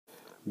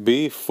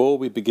Before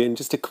we begin,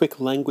 just a quick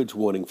language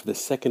warning for the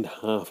second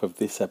half of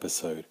this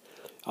episode.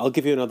 I'll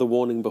give you another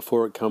warning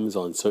before it comes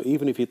on, so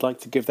even if you'd like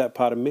to give that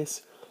part a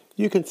miss,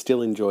 you can still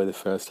enjoy the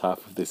first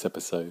half of this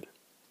episode.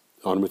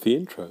 On with the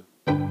intro.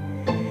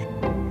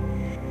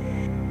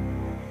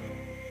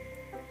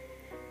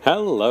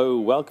 Hello,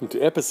 welcome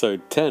to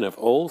episode 10 of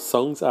All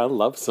Songs Are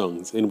Love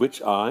Songs, in which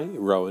I,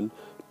 Rowan,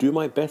 do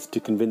my best to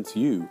convince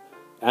you,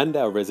 and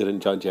our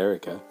resident judge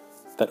Erica,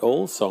 that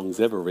all songs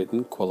ever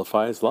written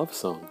qualify as love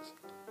songs.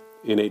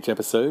 In each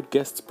episode,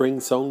 guests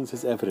bring songs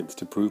as evidence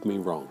to prove me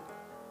wrong.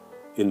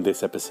 In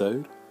this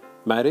episode,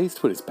 Matt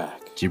Eastwood is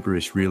back.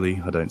 Gibberish,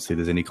 really. I don't see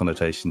there's any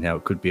connotation how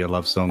it could be a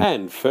love song.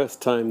 And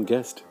first-time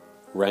guest,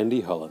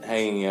 Randy Holland.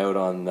 Hanging out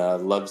on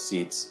love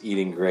seats,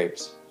 eating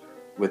grapes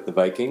with the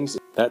Vikings.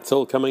 That's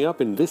all coming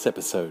up in this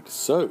episode,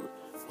 so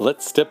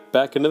let's step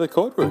back into the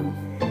courtroom.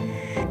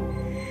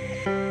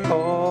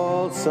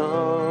 All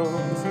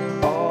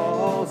songs,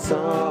 all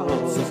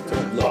songs,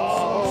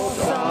 love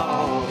songs.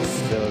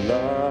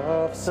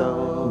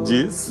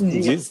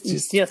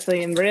 Yes, I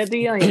am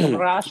ready. I am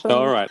rational.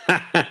 All right.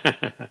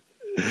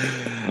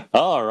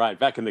 All right,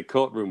 back in the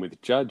courtroom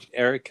with Judge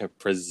Erica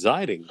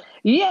presiding.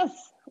 Yes,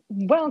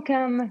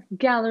 welcome,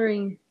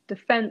 gallery,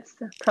 defense,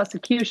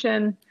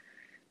 prosecution,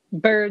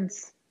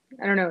 birds.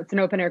 I don't know, it's an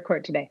open-air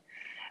court today.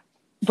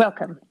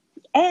 Welcome.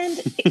 And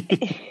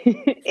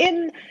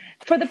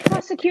for the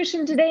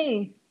prosecution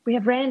today, we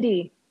have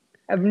Randy,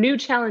 a new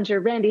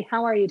challenger. Randy,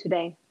 how are you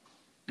today?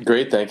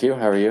 Great, thank you.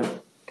 How are you?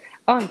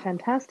 Oh, I'm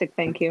fantastic,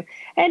 thank you.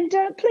 And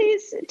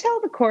please tell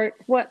the court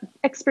what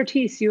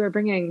expertise you are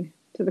bringing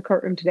to the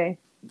courtroom today.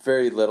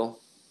 Very little,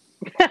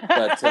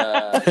 but lots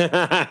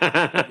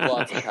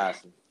of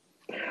passion.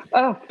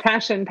 Oh,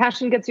 passion.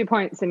 Passion gets you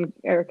points in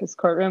Erica's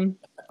courtroom.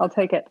 I'll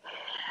take it.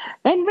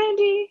 And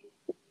Randy,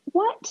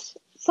 what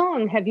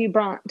song have you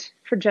brought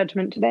for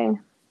judgment today?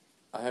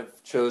 I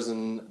have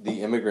chosen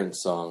the Immigrant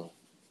Song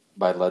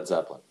by Led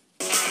Zeppelin.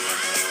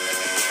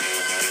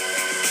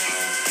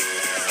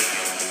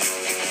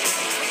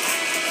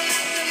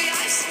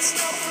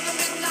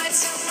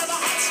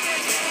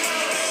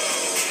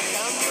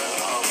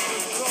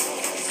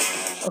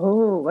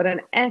 Oh, what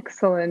an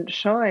excellent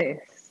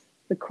choice.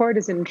 The court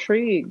is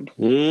intrigued.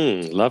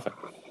 Love it.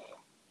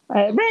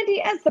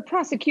 Randy, as the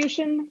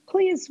prosecution,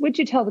 please would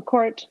you tell the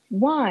court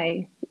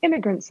why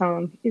Immigrant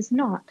Song is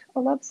not a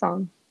love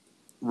song?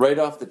 Right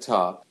off the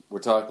top, we're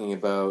talking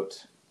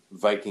about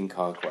Viking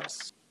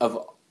conquests.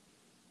 Of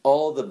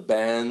all the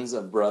bands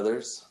of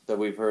brothers that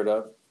we've heard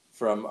of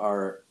from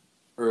our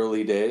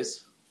early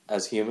days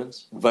as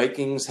humans,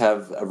 Vikings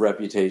have a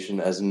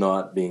reputation as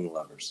not being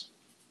lovers.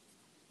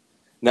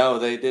 No,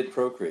 they did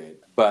procreate,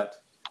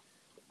 but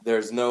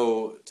there's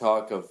no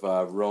talk of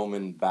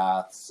Roman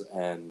baths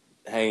and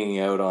hanging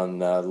out on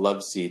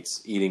love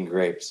seats, eating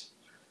grapes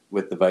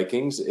with the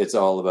Vikings. It's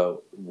all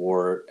about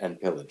war and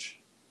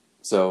pillage.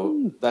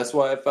 So that's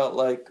why I felt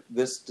like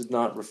this did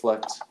not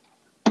reflect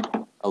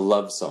a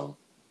love song.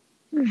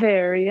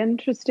 Very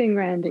interesting,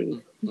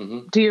 Randy.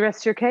 Mm-hmm. Do you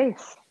rest your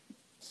case?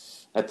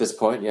 At this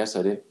point, yes,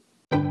 I do.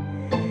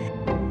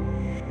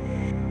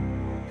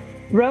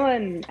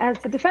 Rowan, as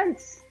the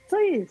defense,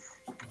 please,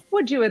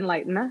 would you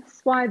enlighten us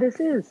why this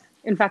is,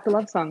 in fact, a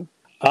love song?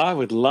 I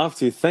would love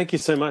to. Thank you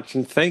so much.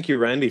 And thank you,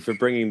 Randy, for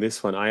bringing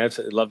this one. I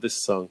absolutely love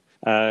this song.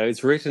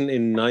 It's written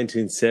in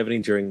 1970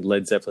 during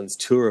Led Zeppelin's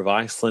tour of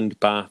Iceland,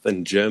 Bath,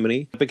 and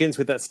Germany. It begins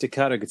with that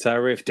staccato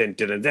guitar riff, dun,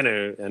 dun, dun, dun,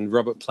 and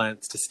Robert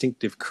Plant's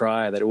distinctive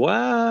cry, that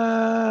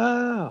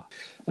wow.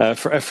 A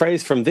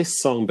phrase from this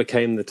song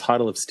became the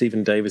title of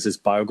Stephen Davis's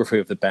biography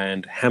of the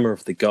band, Hammer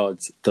of the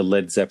Gods, The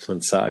Led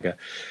Zeppelin Saga.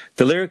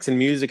 The lyrics and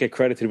music are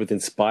credited with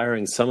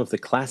inspiring some of the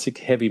classic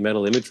heavy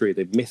metal imagery,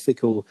 the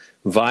mythical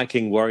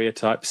Viking warrior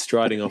type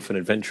striding off an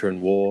adventure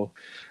and war.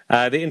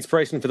 The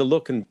inspiration for the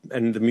look and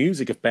the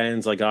music of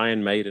bands like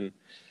Iron Maiden.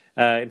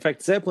 In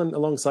fact, Zeppelin,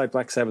 alongside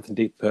Black Sabbath and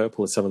Deep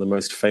Purple, are some of the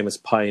most famous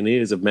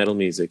pioneers of metal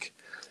music.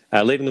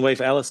 Leading the way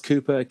for Alice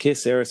Cooper,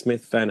 Kiss,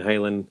 Aerosmith, Van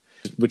Halen,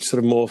 which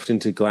sort of morphed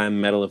into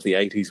glam metal of the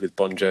 80s with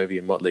Bon Jovi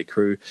and Motley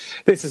Crue.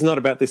 This is not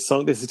about this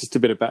song. This is just a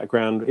bit of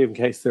background in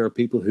case there are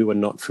people who are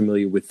not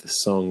familiar with the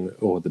song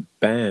or the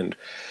band.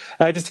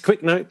 Just a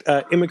quick note,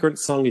 Immigrant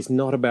Song is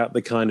not about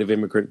the kind of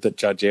immigrant that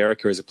Judge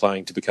Erica is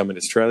applying to become in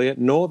Australia,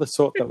 nor the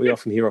sort that we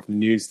often hear of in the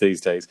news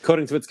these days.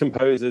 According to its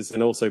composers,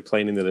 and also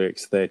plain in the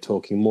lyrics, they're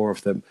talking more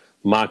of the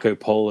Marco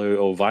Polo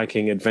or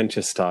Viking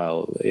adventure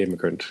style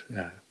immigrant.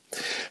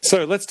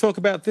 So let's talk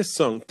about this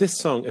song. This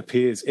song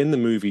appears in the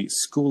movie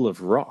School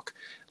of Rock.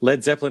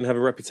 Led Zeppelin have a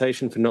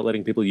reputation for not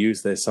letting people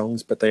use their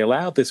songs, but they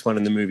allowed this one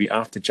in the movie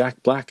after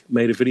Jack Black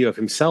made a video of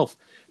himself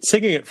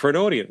singing it for an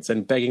audience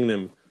and begging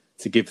them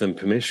to give them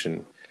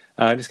permission.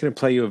 I'm just going to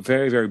play you a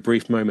very, very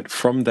brief moment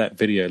from that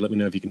video. Let me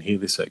know if you can hear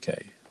this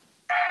okay.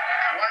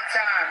 One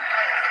time.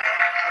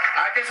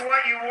 I just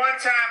want you one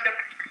time to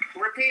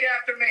repeat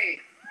after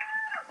me.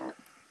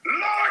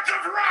 Lords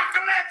of Rock,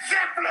 Led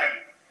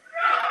Zeppelin!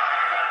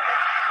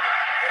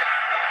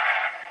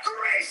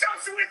 Grace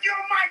us with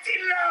your mighty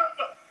love!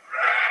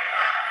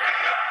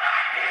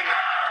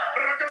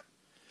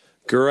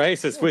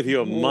 Grace us with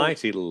your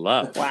mighty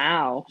love.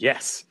 Wow.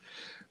 Yes.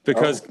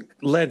 Because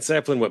Led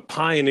Zeppelin were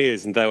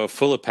pioneers and they were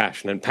full of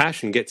passion, and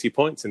passion gets you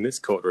points in this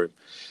courtroom.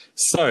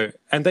 So,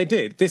 and they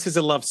did. This is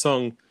a love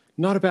song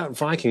not about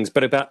Vikings,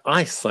 but about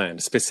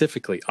Iceland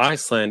specifically,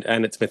 Iceland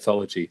and its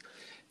mythology.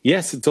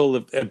 Yes, it's all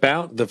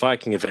about the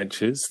Viking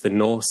adventures, the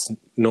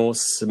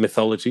Norse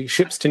mythology,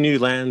 ships to new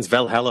lands,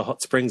 Valhalla,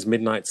 hot springs,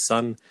 midnight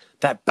sun,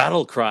 that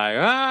battle cry,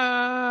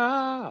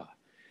 ah!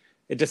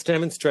 It just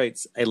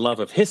demonstrates a love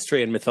of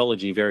history and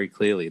mythology very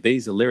clearly.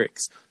 These are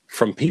lyrics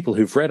from people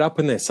who've read up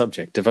on their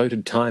subject,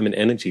 devoted time and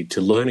energy to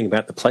learning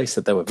about the place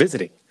that they were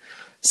visiting.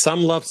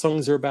 Some love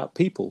songs are about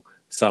people,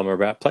 some are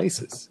about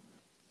places.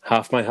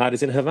 Half My Heart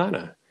is in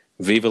Havana,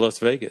 Viva Las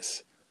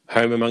Vegas,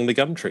 Home Among the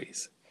Gum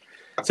Trees.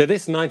 So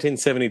this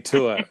 1970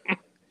 tour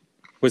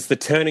was the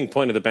turning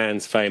point of the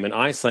band's fame, and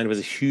Iceland was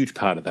a huge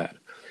part of that.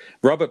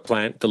 Robert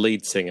Plant, the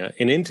lead singer,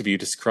 in an interview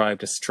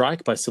described a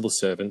strike by civil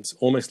servants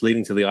almost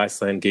leading to the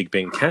Iceland gig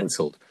being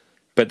cancelled.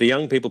 But the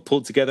young people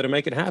pulled together to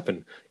make it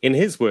happen. In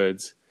his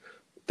words,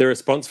 the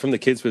response from the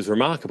kids was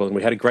remarkable and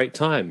we had a great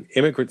time.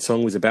 Immigrant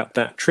Song was about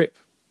that trip.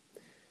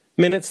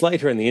 Minutes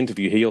later in the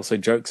interview, he also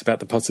jokes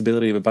about the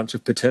possibility of a bunch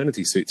of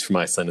paternity suits from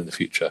Iceland in the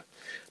future.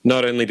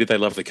 Not only did they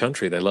love the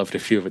country, they loved a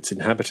few of its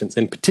inhabitants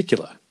in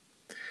particular.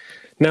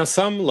 Now,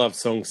 some love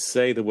songs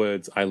say the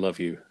words, I love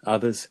you.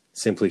 Others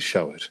simply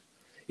show it.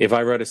 If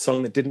I wrote a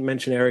song that didn't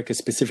mention Erica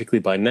specifically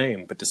by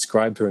name, but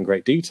described her in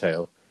great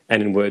detail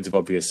and in words of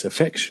obvious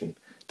affection,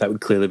 that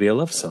would clearly be a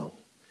love song.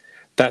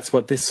 That's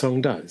what this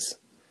song does.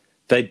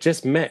 They'd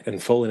just met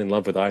and fallen in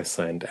love with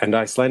Iceland and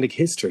Icelandic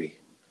history.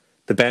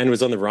 The band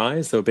was on the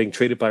rise, they were being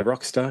treated by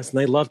rock stars, and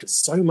they loved it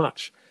so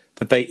much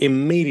that they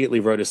immediately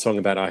wrote a song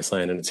about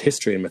Iceland and its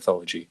history and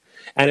mythology.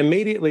 And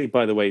immediately,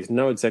 by the way, is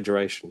no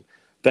exaggeration,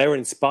 they were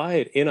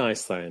inspired in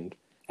Iceland,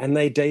 and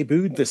they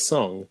debuted the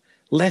song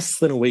less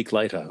than a week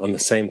later on the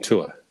same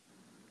tour.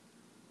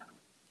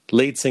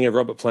 Lead singer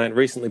Robert Plant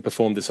recently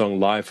performed the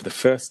song live for the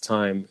first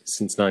time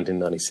since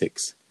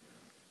 1996.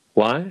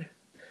 Why?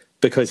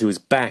 Because he was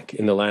back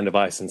in the land of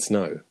ice and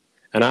snow.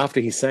 And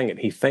after he sang it,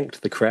 he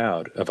thanked the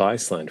crowd of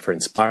Iceland for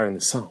inspiring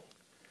the song.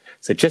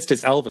 So just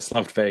as Elvis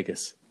loved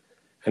Vegas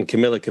and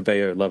Camila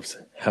Cabello loves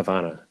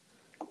Havana,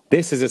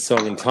 this is a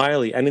song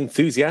entirely and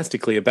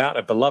enthusiastically about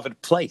a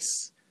beloved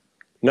place.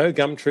 No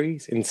gum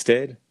trees,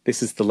 instead,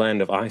 this is the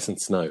land of ice and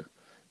snow.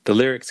 The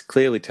lyrics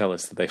clearly tell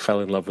us that they fell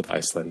in love with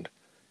Iceland,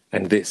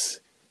 and this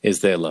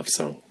is their love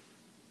song.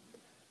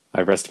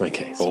 I rest my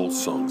case. All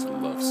songs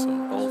are love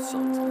songs. All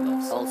songs are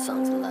love songs. All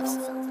songs are love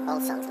songs.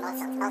 All songs are love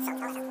songs. All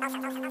songs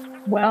are love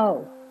songs.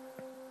 Well,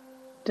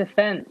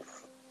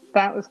 defense.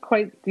 That was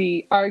quite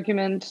the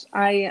argument.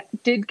 I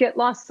did get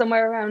lost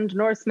somewhere around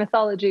Norse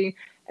mythology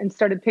and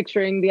started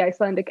picturing the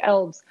Icelandic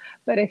elves,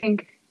 but I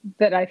think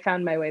that I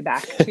found my way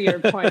back to your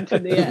point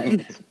in the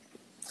end.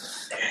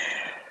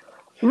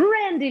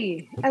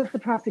 Randy, as the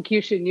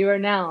prosecution, you are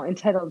now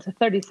entitled to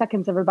 30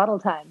 seconds of rebuttal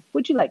time.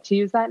 Would you like to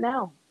use that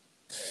now?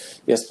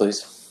 Yes,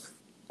 please.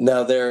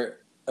 Now, their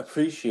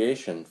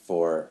appreciation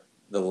for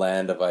the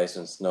land of ice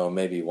and snow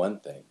may be one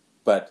thing,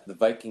 but the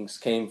Vikings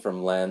came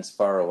from lands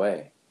far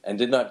away and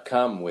did not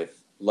come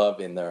with love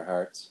in their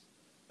hearts.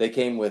 They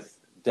came with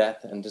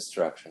death and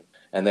destruction,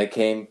 and they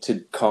came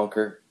to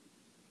conquer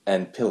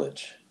and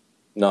pillage,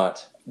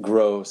 not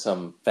grow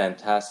some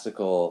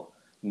fantastical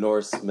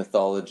Norse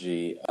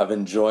mythology of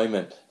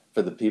enjoyment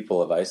for the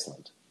people of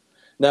Iceland.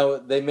 Now,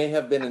 they may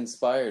have been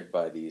inspired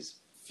by these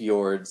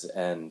fjords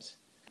and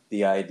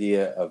the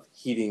idea of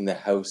heating the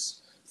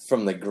house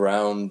from the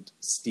ground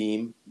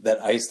steam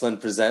that Iceland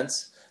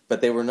presents,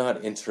 but they were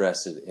not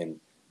interested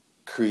in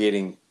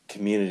creating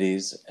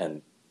communities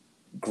and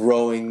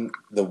growing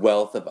the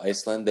wealth of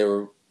Iceland. They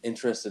were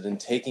interested in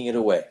taking it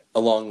away,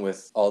 along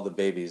with all the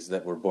babies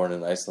that were born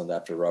in Iceland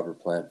after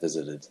Robert Plant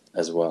visited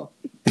as well.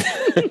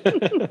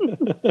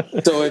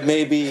 So it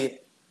may be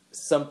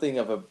something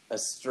of a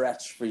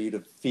stretch for you to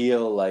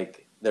feel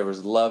like there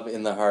was love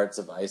in the hearts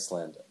of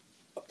Iceland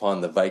upon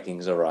the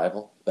Vikings'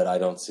 arrival, but I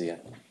don't see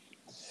it.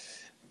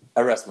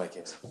 I rest my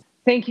case.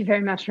 Thank you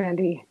very much,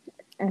 Randy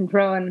and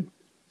Rowan.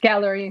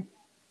 Gallery,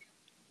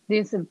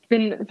 these have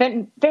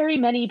been very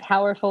many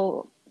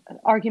powerful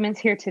arguments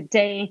here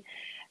today.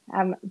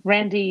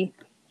 Randy,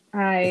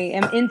 I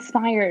am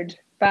inspired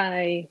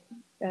by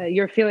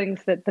your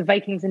feelings that the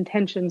Vikings'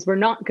 intentions were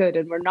not good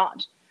and were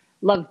not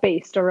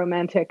love-based or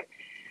romantic.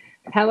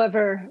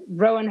 However,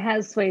 Rowan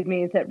has swayed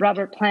me that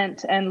Robert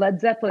Plant and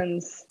Led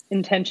Zeppelin's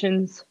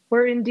intentions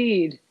were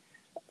indeed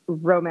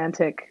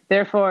romantic.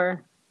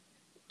 Therefore,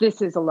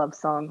 this is a love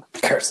song.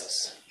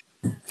 Curses.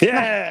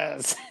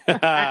 Yes!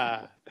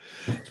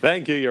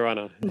 Thank you, Your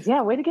Honor.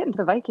 Yeah, way to get into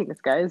the Vikings,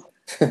 guys.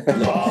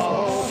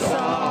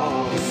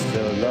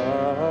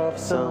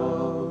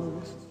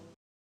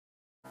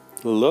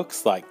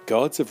 Looks like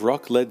Gods of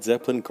Rock Led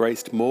Zeppelin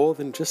graced more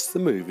than just the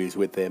movies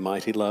with their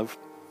mighty love.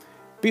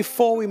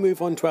 Before we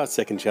move on to our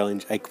second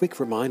challenge, a quick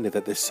reminder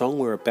that the song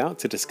we're about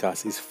to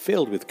discuss is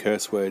filled with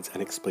curse words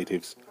and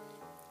expletives.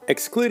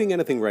 Excluding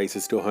anything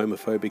racist or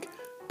homophobic,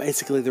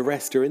 basically the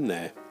rest are in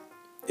there.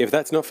 If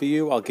that's not for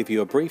you, I'll give you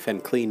a brief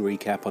and clean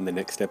recap on the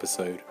next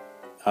episode.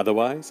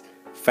 Otherwise,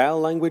 foul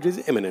language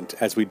is imminent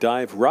as we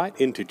dive right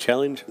into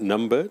challenge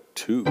number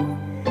 2.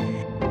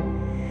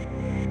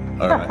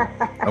 All right.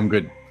 I'm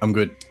good.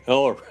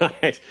 All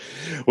right.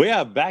 We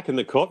are back in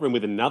the courtroom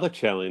with another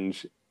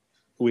challenge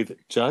with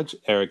Judge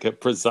Erica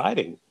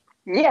presiding.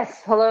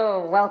 Yes,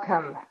 hello,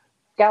 welcome.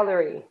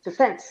 Gallery,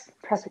 defense,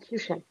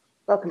 prosecution,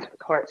 welcome to the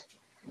court.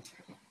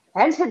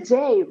 And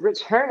today,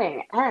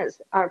 returning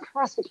as our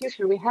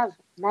prosecution, we have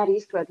Matt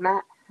Eastwood.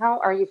 Matt,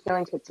 how are you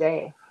feeling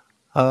today?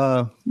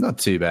 Not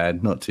too bad.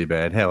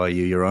 How are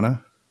you, Your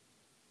Honour?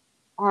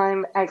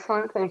 I'm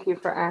excellent. Thank you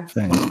for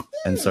asking. Thanks.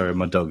 And sorry,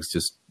 my dog's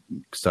just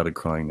started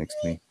crying next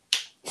to me.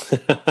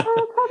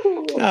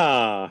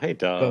 Ah, hey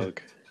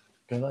dog.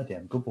 Go lie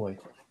down. Good boy.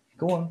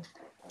 Go on.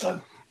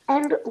 Go.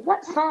 And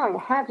what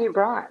song have you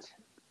brought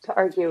to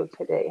argue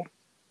today?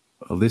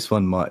 Well, this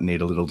one might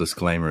need a little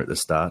disclaimer at the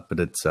start,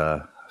 but it's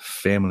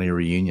Family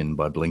Reunion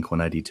by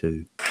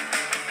Blink-182.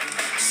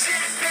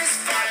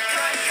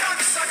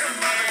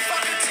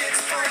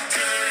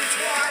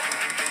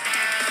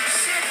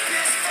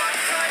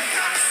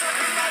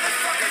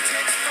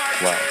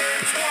 Wow.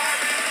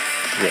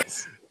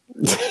 Yes.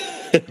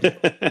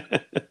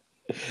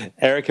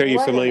 Erica, are you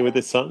familiar with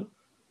this song?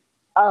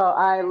 Oh,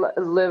 I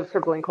live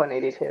for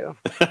Blink-182.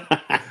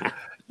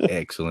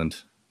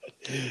 Excellent.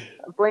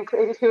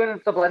 Blink-182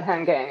 and the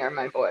Bloodhound Gang are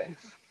my boys.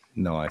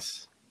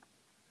 Nice.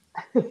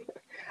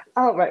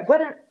 All right,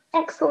 what an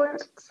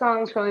excellent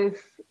song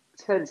choice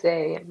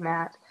today,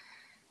 Matt.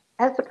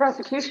 As the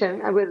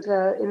prosecution, I would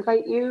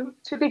invite you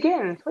to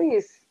begin.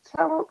 Please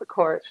tell the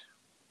court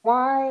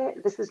why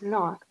this is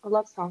not a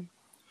love song.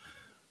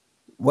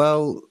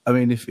 Well, I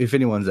mean, if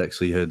anyone's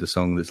actually heard the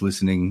song that's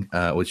listening,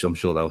 which I'm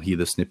sure they'll hear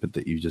the snippet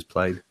that you just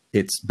played,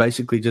 it's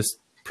basically just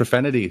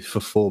profanity for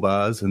 4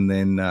 bars, and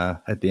then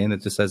at the end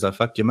it just says, "I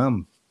fucked your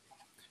mum."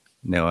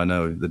 Now, I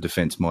know the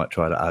defense might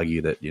try to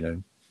argue that,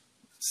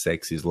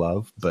 sex is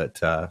love,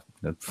 but, I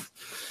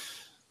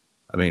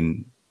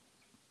mean,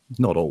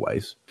 not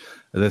always.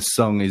 This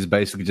song is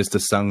basically just a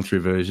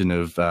sung-through version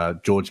of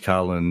George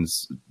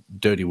Carlin's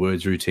dirty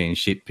words routine,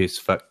 shit, piss,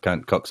 fuck,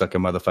 cunt,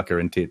 cocksucker, motherfucker,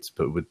 and tits,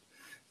 but with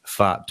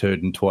fart,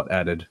 turd, and twat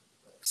added.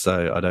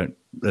 So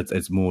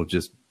it's more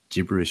just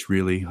gibberish,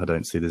 really. I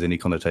don't see there's any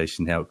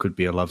connotation how it could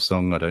be a love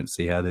song. I don't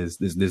see how there's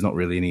not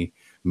really any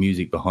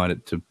music behind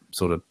it to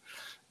sort of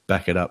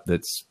back it up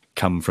that's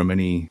come from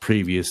any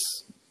previous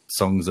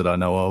songs that I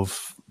know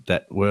of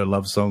that were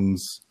love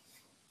songs.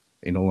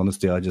 In all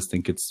honesty, I just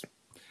think it's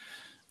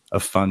a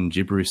fun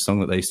gibberish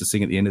song that they used to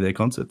sing at the end of their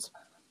concerts.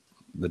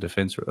 The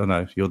defense, oh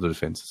no, you're the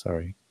defense,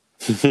 sorry.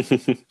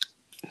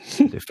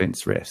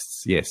 Defense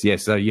rests. Yes.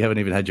 So you haven't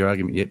even had your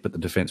argument yet, but the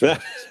defense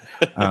rests.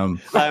 I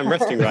am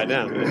resting right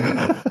now.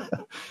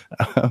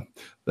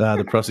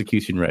 The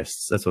prosecution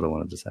rests. That's what I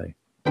wanted to say.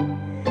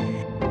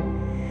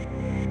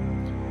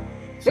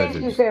 Thank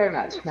you very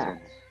much,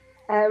 Matt.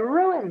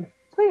 Rowan,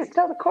 please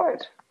tell the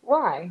court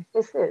why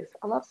this is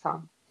a love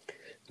song.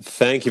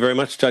 Thank you very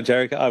much, Judge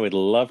Erica. I would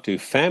love to.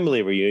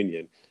 Family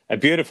Reunion, a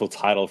beautiful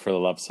title for a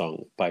love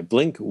song by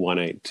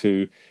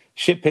Blink-182.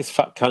 Shit, piss,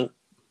 fuck, cunt,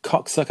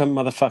 cocksucker,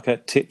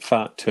 motherfucker, tit,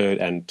 fart, turd,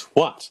 and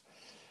twat.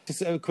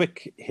 Just a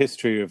quick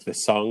history of the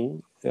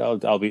song. I'll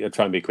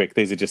try and be quick.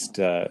 These are just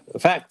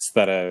facts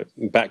that are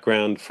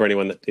background for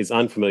anyone that is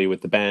unfamiliar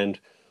with the band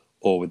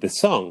or with the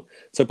song.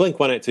 So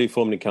Blink-182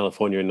 formed in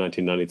California in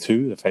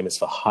 1992. They're famous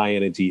for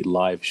high-energy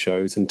live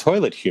shows and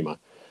toilet humor.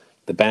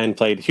 The band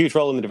played a huge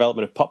role in the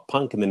development of pop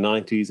punk in the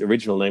 90s.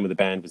 Original name of the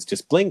band was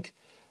just Blink,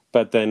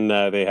 but then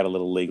they had a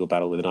little legal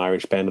battle with an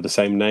Irish band of the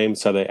same name,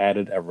 so they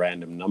added a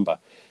random number.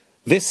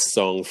 This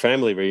song,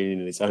 Family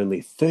Reunion, is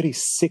only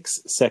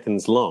 36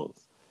 seconds long.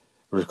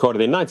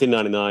 Recorded in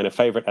 1999, a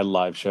favourite at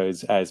live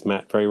shows, as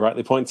Matt very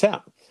rightly points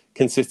out.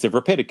 Consists of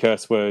repeated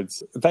curse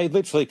words. They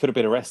literally could have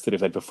been arrested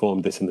if they'd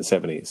performed this in the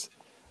 70s.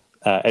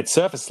 At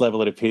surface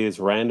level, it appears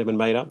random and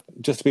made up,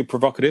 just to be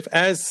provocative,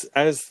 as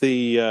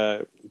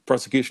the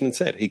prosecution had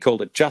said. He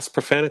called it just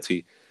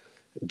profanity,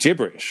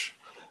 gibberish,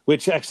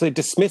 which actually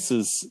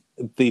dismisses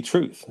the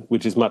truth,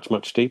 which is much,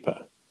 much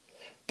deeper.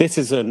 This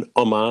is an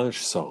homage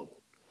song.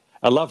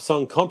 A love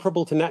song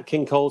comparable to Nat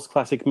King Cole's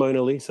classic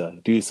Mona Lisa.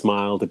 Do you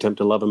smile to tempt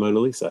a lover, Mona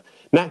Lisa?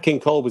 Nat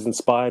King Cole was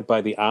inspired by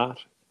the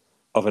art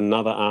of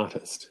another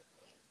artist.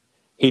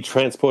 He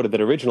transported that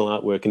original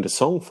artwork into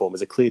song form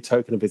as a clear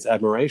token of his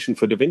admiration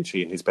for Da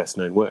Vinci and his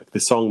best-known work. The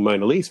song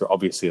Mona Lisa,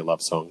 obviously a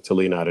love song to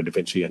Leonardo da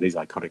Vinci and his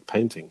iconic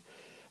painting.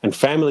 And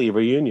Family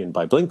Reunion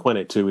by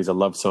Blink-182 is a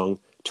love song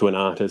to an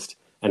artist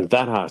and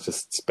that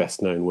artist's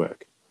best-known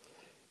work.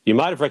 You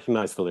might have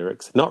recognized the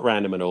lyrics, not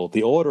random at all.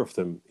 The order of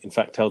them, in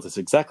fact, tells us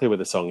exactly where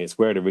the song is,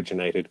 where it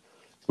originated,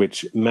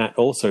 which Matt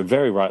also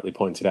very rightly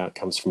pointed out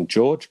comes from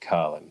George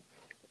Carlin.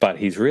 But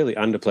he's really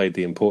underplayed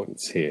the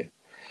importance here.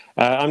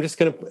 I'm just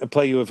going to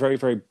play you a very,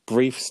 very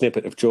brief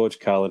snippet of George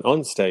Carlin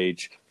on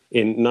stage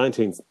in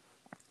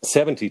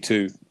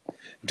 1972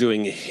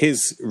 doing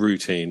his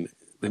routine.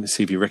 Let me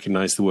see if you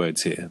recognize the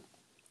words here.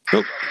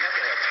 Oh.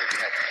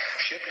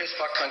 Shit, piss,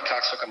 fuck, cunt,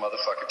 cocksucker,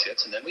 motherfucker,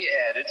 tits, and then we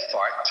added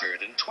fart,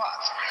 turd, and twat.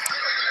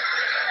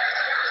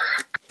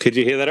 Could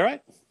you hear that all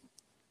right?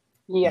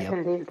 Yes,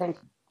 indeed. Thank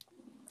you.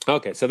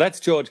 Okay, so that's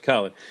George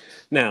Carlin.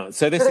 Now,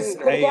 so this is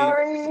The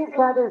gallery,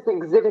 that is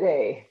Exhibit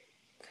A.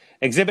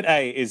 Exhibit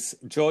A is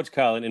George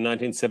Carlin in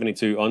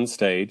 1972 on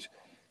stage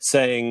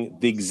saying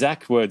the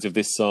exact words of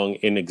this song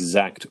in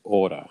exact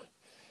order.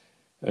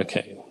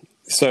 Okay,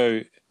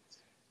 so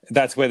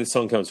that's where the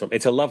song comes from.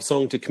 It's a love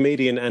song to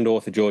comedian and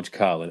author George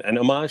Carlin, an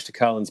homage to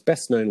Carlin's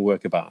best-known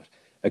work of art,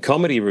 a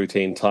comedy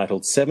routine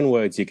titled 7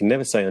 Words You Can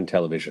Never Say on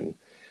Television,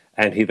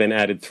 and he then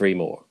added 3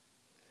 more.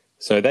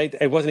 So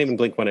it wasn't even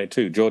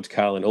Blink-182. George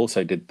Carlin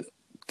also did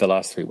the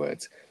last 3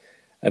 words.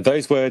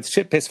 Those words,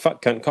 shit, piss,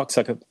 fuck, cunt,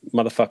 cocksucker,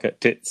 motherfucker,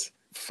 tits,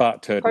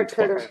 fart, turd, and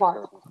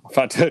twat.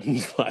 Fart, turd, and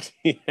twat,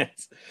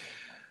 yes.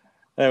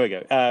 There we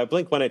go.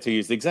 Blink-182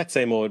 used the exact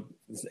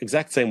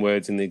same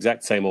words in the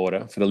exact same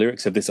order for the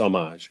lyrics of this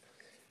homage,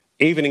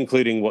 even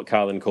including what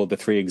Carlin called the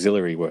 3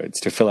 auxiliary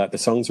words to fill out the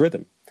song's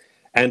rhythm,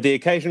 and the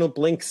occasional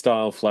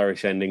Blink-style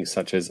flourish endings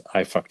such as,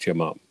 I fucked your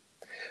mom.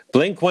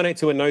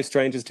 Blink-182 are no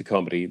strangers to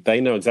comedy.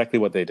 They know exactly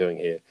what they're doing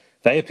here.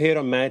 They appeared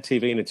on Mad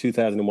TV in a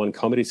 2001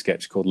 comedy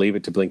sketch called Leave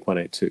It to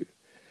Blink-182.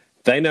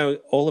 They know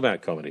all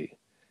about comedy.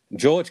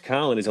 George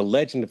Carlin is a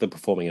legend of the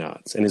performing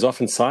arts and is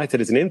often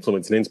cited as an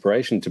influence and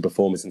inspiration to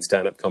performers in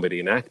stand-up comedy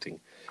and acting.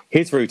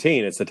 His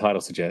routine, as the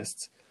title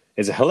suggests,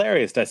 is a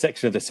hilarious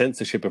dissection of the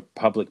censorship of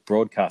public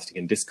broadcasting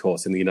and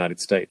discourse in the United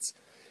States.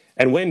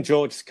 And when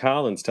George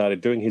Carlin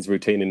started doing his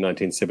routine in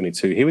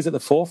 1972, he was at the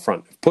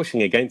forefront of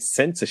pushing against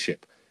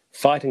censorship,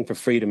 fighting for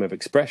freedom of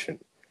expression,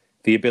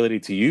 the ability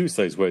to use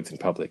those words in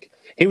public.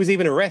 He was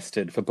even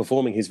arrested for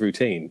performing his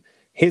routine.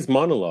 His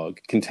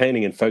monologue,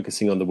 containing and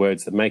focusing on the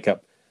words that make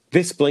up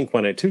this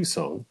Blink-182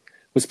 song,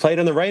 was played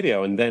on the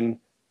radio and then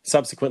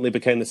subsequently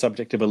became the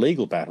subject of a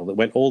legal battle that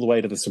went all the way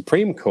to the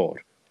Supreme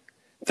Court.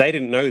 They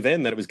didn't know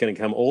then that it was going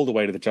to come all the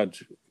way to the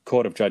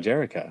court of Judge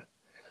Erica.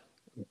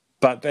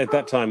 But at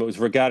that time, it was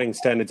regarding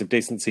standards of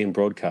decency in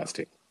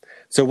broadcasting.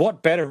 So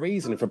what better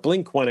reason for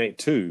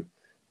Blink-182,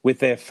 with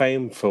their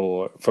fame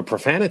for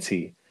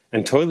profanity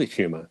and toilet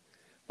humour,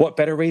 what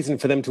better reason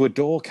for them to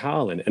adore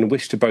Carlin and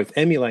wish to both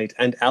emulate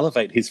and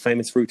elevate his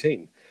famous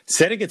routine,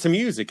 setting it to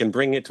music and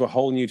bringing it to a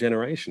whole new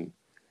generation?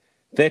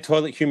 Their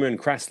toilet humour and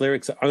crass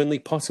lyrics are only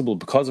possible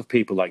because of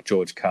people like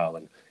George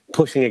Carlin,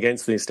 pushing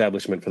against the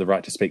establishment for the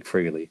right to speak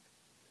freely.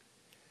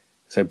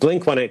 So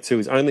Blink-182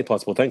 is only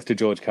possible thanks to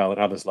George Carlin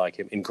and others like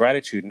him. In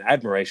gratitude and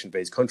admiration for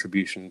his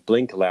contribution,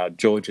 Blink allowed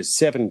George's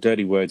 7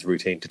 dirty words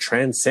routine to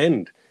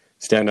transcend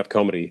stand-up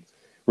comedy,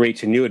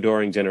 reach a new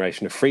adoring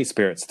generation of free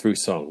spirits through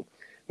song,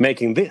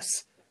 making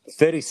this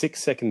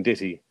 36-second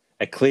ditty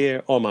a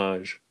clear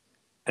homage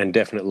and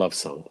definite love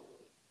song.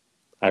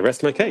 I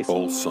rest my case.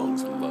 All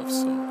songs are love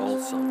songs. All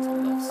songs are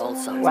love songs. All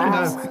songs.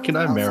 Wow. Can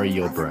I marry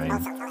your brain?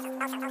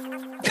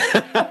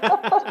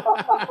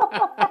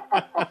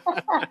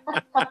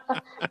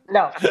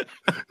 No.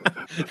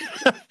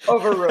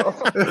 Overruled.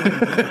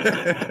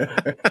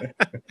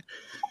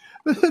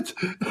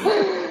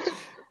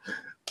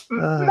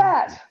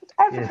 Matt,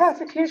 as a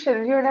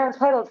prosecution, you are now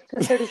entitled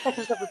to 30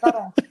 seconds of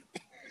rebuttal.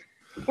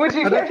 Would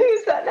you care to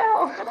use that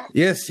now?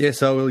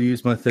 Yes, I will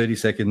use my 30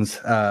 seconds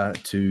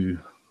to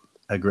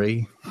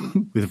agree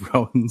with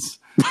Rowan's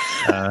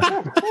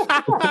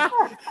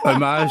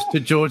homage to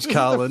George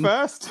Carlin.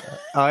 First.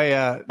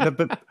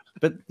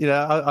 But you know,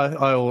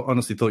 I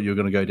honestly thought you were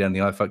going to go down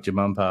the "I fucked your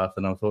mum" path,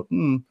 and I thought,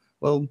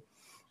 well,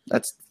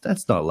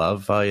 that's not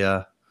love.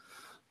 I've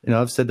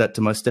said that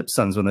to my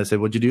stepsons when they said,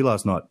 "What'd you do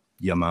last night,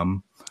 your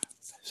mum?"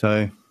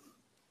 So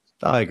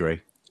I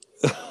agree.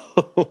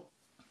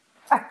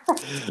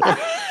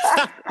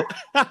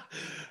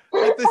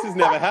 This has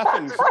never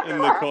happened in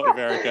the court of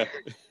Erica.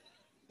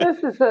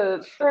 This is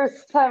a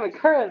first-time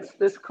occurrence.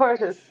 This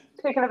court is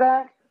taken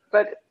aback,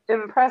 but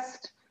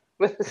impressed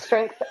with the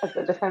strength of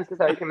the defense's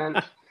argument.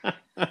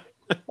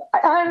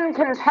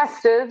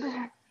 Uncontested,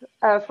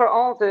 for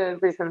all the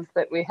reasons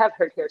that we have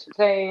heard here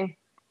today,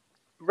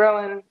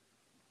 Rowan,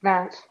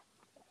 Matt,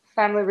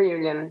 Family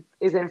Reunion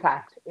is in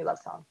fact a love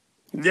song.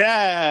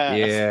 Yeah.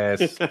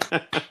 Yes.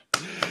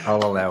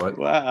 I'll allow it.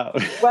 Wow.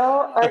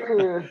 Well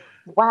argued.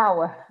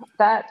 Wow.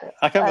 That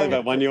I can't believe I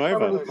won you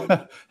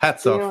over.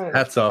 Hats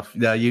off.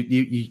 No,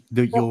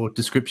 your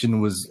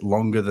description was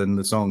longer than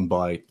the song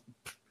by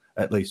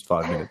at least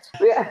 5 minutes.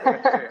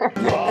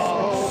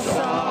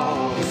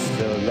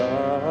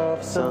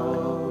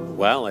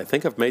 Well, I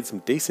think I've made some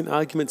decent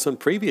arguments on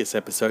previous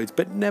episodes,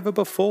 but never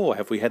before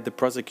have we had the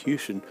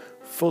prosecution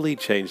fully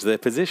change their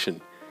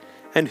position.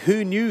 And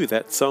who knew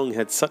that song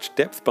had such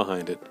depth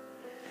behind it?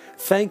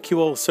 Thank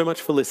you all so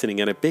much for listening,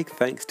 and a big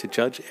thanks to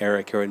Judge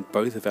Erica and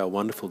both of our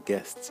wonderful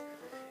guests.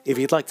 If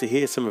you'd like to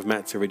hear some of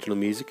Matt's original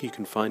music, you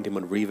can find him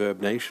on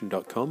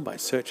ReverbNation.com by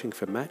searching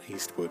for Matt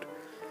Eastwood.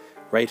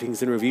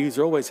 Ratings and reviews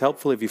are always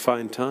helpful if you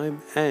find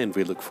time, and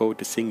we look forward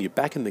to seeing you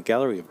back in the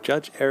gallery of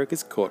Judge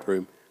Erica's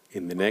courtroom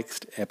in the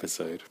next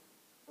episode.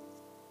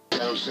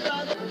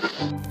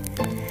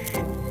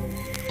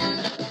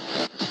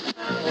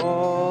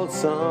 All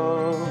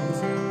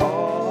songs,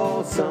 all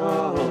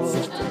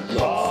songs.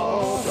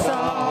 Love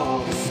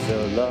songs.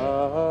 The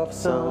love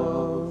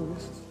songs.